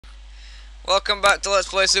Welcome back to Let's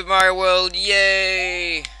Play Super Mario World.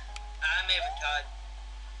 Yay! I'm even tired.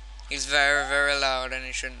 He's very, very loud and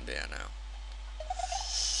he shouldn't be, I know.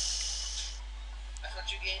 That's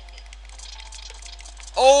what you get.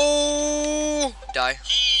 Oh! Die.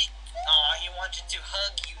 He wanted to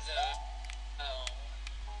hug you though.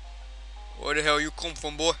 Oh. Where the hell you come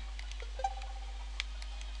from, boy?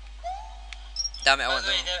 Damn it, I By went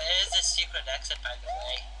the way, there. there is a secret exit, by the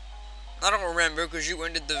way. I don't remember because you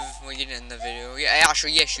ended the. Well, you didn't end the video. Yeah,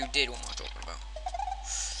 actually, yes, you did. What am I talking about?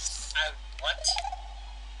 What?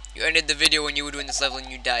 You ended the video when you were doing this level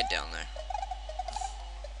and you died down there.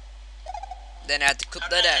 Then I had to clip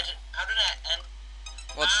that out. How did I end?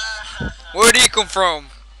 What? Ah, Where did he come from?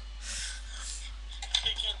 he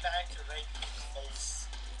came back to right in the face.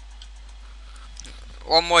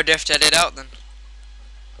 One more death to edit out then.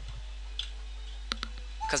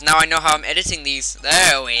 Because now I know how I'm editing these.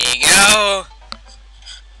 There we go.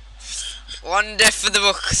 One death for the I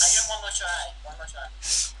books. get one more try. One more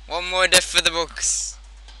try. One more death for the books.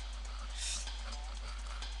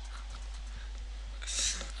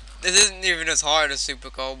 This isn't even as hard as Super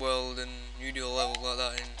Cold World, and you do a level like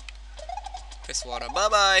that in Piss Water. Bye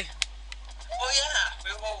bye. Oh yeah,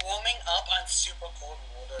 we were warming up on super cold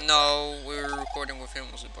water. No, we were recording with him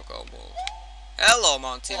on Super Cold World. Hello,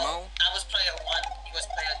 Montimo. Well, I was player 1, he was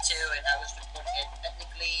player 2, and I was recording it.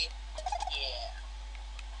 Technically, yeah.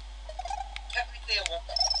 Technically, I won't.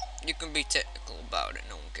 You can be technical about it,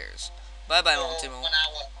 no one cares. Bye bye, Montimo. 1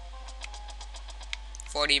 hour.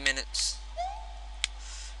 40 minutes.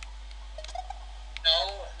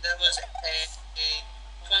 No, there was a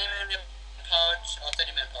 20-minute part or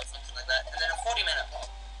 30-minute part, something like that, and then a 40-minute part.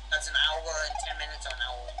 That's an hour and 10 minutes or an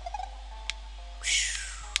hour.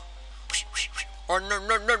 Oh, no.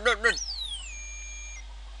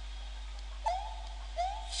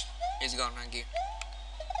 He's gone, thank you.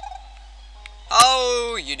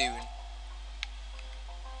 How you doing?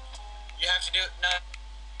 You have to do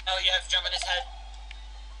no, you have to jump on his head.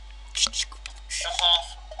 Jump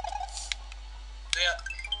off.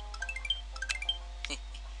 Yeah.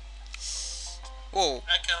 Whoa. Okay.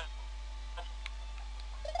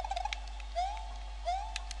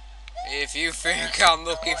 If you think I'm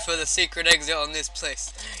looking for the secret exit on this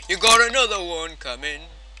place, you got another one coming.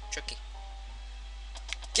 Chucky.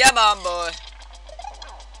 Come on, boy.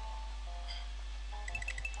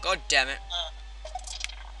 God damn it.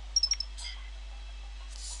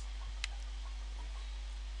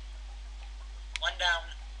 One down.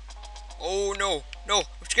 Oh no, no,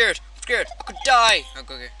 I'm scared. I could die.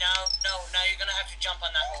 Okay. Now you're gonna have to jump on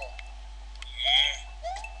that hole.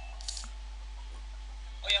 Yeah.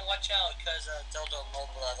 Oh yeah, watch out, because Dildo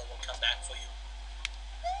Mobile will come back for you.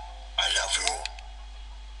 I love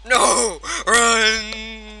you. No!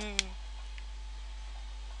 Run!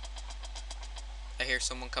 I hear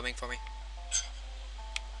someone coming for me.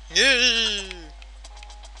 Yay!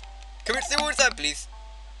 Commit suicide, please.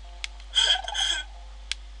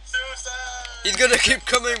 Suicide! He's gonna keep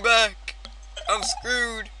coming back. I'm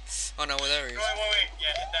screwed. Oh no, well, there he is. Wait. Yeah,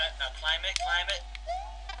 hit that. Now climb it.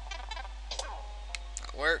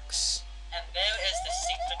 That works. And there is the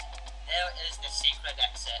secret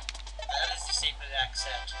exit. That is the secret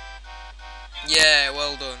exit. Yeah,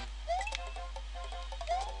 well done.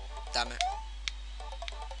 Damn it.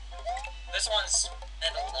 This one's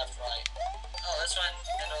middle, left, right. Oh, this one,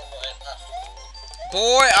 middle, right, left.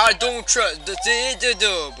 Boy, I don't trust the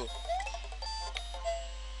dub.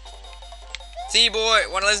 See, boy,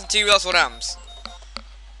 when I listen to you, that's what happens.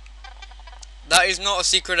 That is not a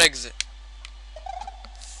secret exit.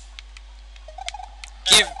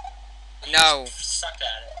 No. Suck at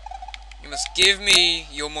it. You must give me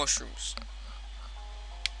your mushrooms.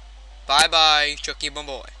 Bye bye, Chucky my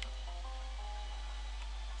boy.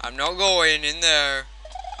 I'm not going in there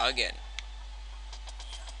again.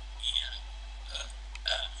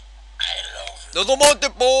 I love There's a Monty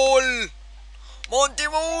Ball! Monty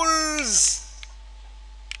Balls!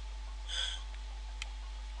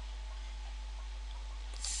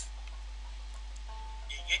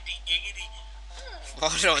 giggity.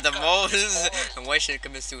 One of the moles and why should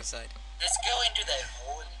commit suicide? Let's go into that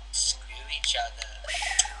hole and screw each other.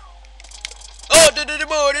 Oh, How did that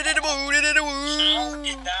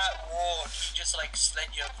work? You just like slit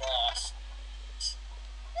your glass.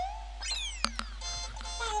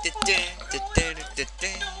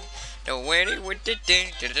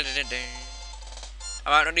 I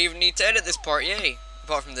might not even need to edit this part, yay!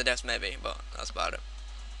 Apart from the deaths maybe, but that's about it.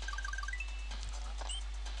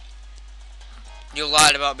 You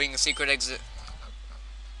lied about being a secret exit.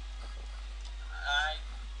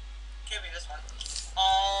 Give me this one.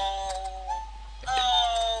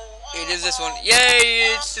 It is this one.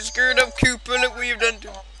 Yay! It's the screwed up Cooper. Look what you've done to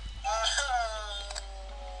him.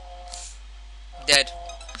 Dead.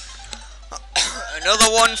 Another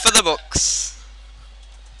one for the books.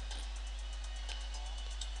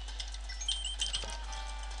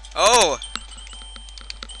 Oh!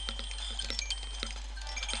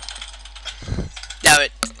 Damn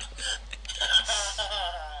it.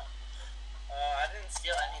 I didn't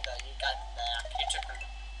steal any though. You got them back. You took them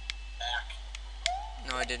back.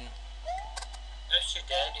 No, I didn't. Yes, you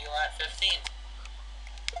did. You were at 15.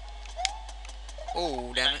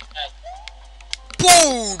 Oh, damn it.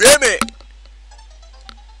 Whoa, damn it!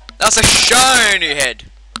 That's a shiny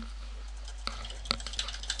head.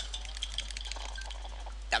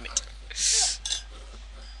 Damn it. See,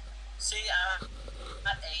 at 8.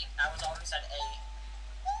 I was always at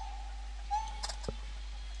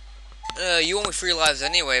 8. You only 3 lives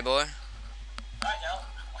anyway, boy. I know.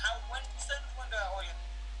 When do I owe you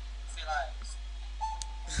 3 lives?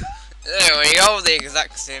 There we go, the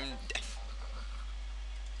exact same death.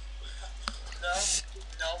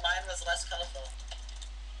 No, mine was less colorful.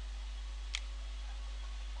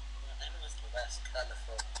 Mine was less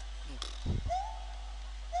colorful.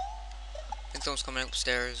 I think someone's coming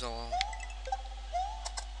upstairs, or...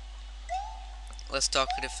 Less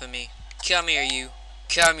talkative for me. Come here, you.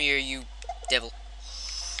 Come here, you devil.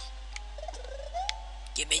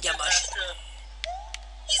 Give me the mushroom.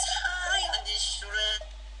 He's high on this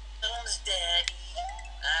shrooms, daddy.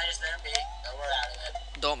 Just let him be. Oh, we're out of it.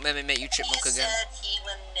 Don't let me make you chipmunk again. He said he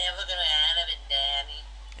was never gonna out of it, daddy.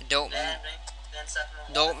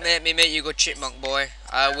 Don't make me make you go chipmunk, boy.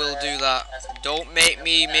 I will do that. Don't make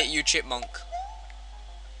me make you chipmunk.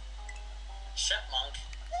 Chipmunk?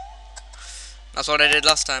 That's what I did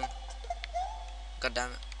last time. God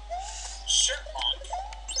damn it. Chipmunk?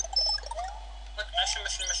 Look, mushroom.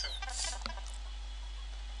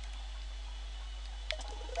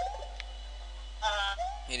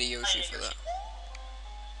 Need a Yoshi for that.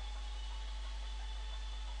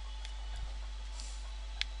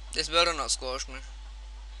 This better not squash me.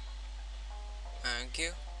 Thank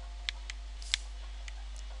you.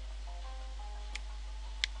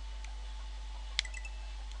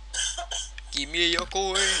 Give me your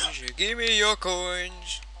coins. Give me your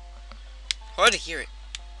coins. Hard to hear it.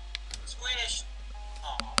 Squish.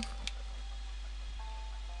 Aww.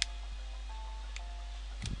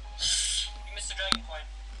 You missed the dragon coin.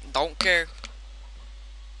 Don't care.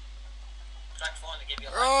 Dragon phone to give you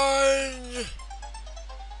a Run!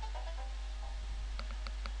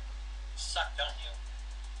 Suck, don't you?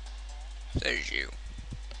 There's you.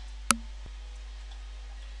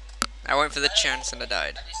 I went for the chance and I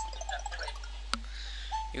died.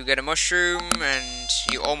 You get a mushroom and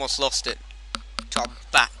you almost lost it to a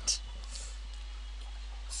bat.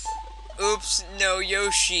 Oops, no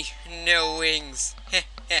Yoshi, no wings.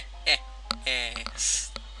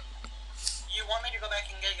 You want me to go back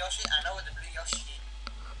and get Yoshi? I know what the blue Yoshi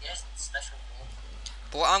is. It's special rule.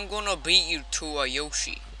 But I'm gonna beat you to a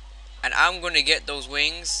Yoshi. And I'm gonna get those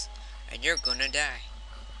wings and you're gonna die.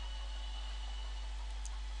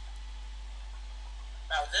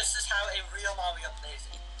 Now this is how a real Mario plays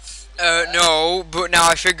it. No, but now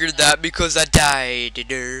I figured that because I died. And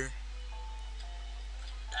then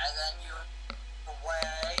you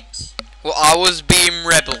wait. Well, I was being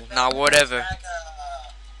rebel, now whatever. And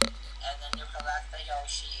then you collect the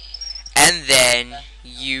Yoshi. And then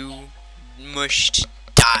you must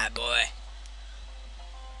die, boy.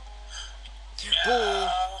 No.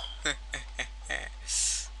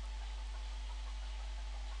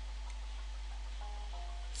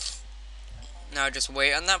 Now just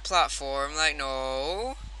wait on that platform, like,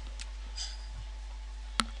 no.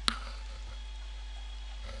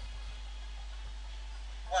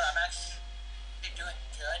 What, I'm actually doing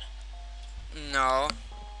good? No.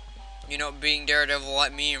 You're not being Daredevil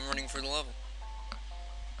like me and running for the level.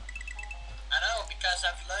 I know, because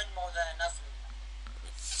I've learned more than enough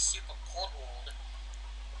in Super Cold World.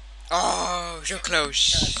 Oh, so close.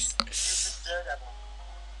 Stupid Daredevil.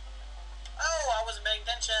 Oh, I wasn't paying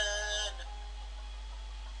attention.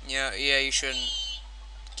 Yeah, you shouldn't.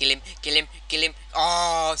 Kill him, kill him, kill him.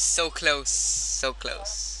 Oh, so close, so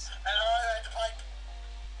close.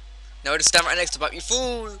 No, just stand right next to Bob, you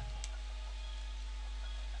fool. No.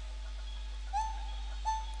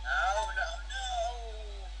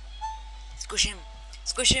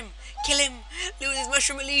 Squish him, kill him, lose his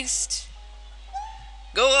mushroom at least.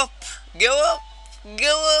 Go up, go up,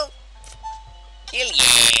 go up. Kill,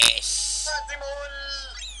 yes.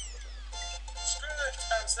 Screw it,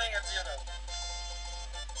 I'm staying at 0.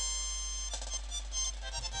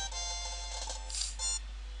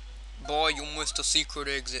 Boy, you missed a secret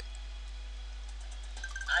exit.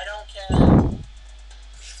 don't care.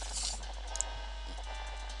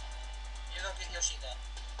 You go get Yoshi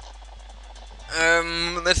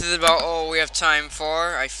then. This is about all we have time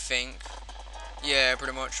for, I think. Yeah,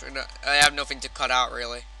 pretty much. I have nothing to cut out,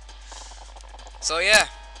 really. So, yeah.